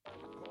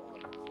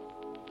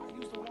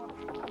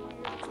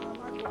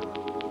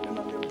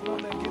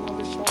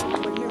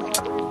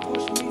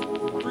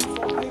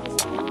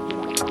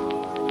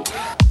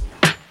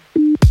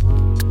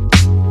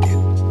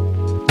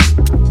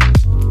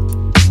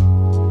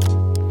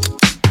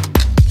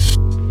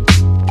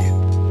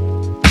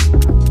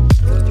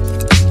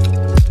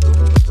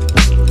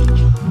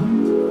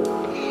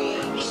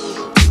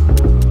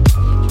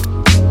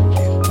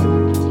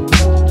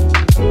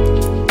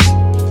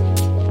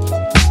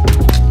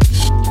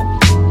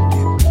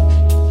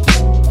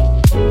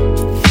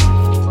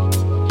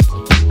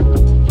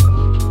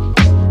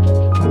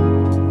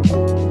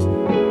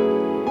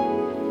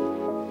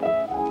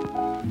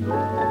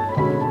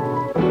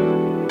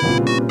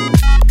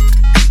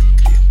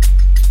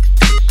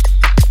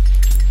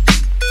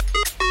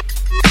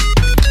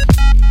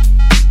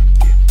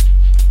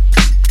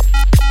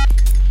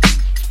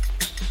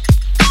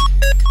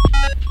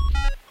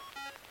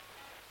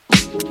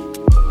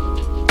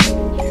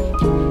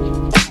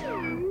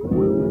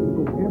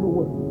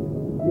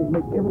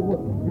it everywhere.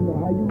 You know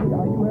how you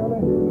have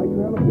that? How you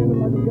have a feeling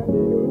like a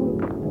goddamn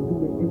hood? And do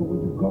it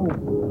everywhere you go.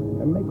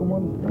 And make them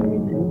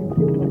understand you when you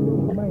give them a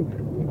little man.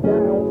 You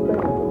die on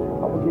stage.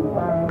 I was getting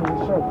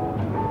 500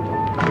 shows.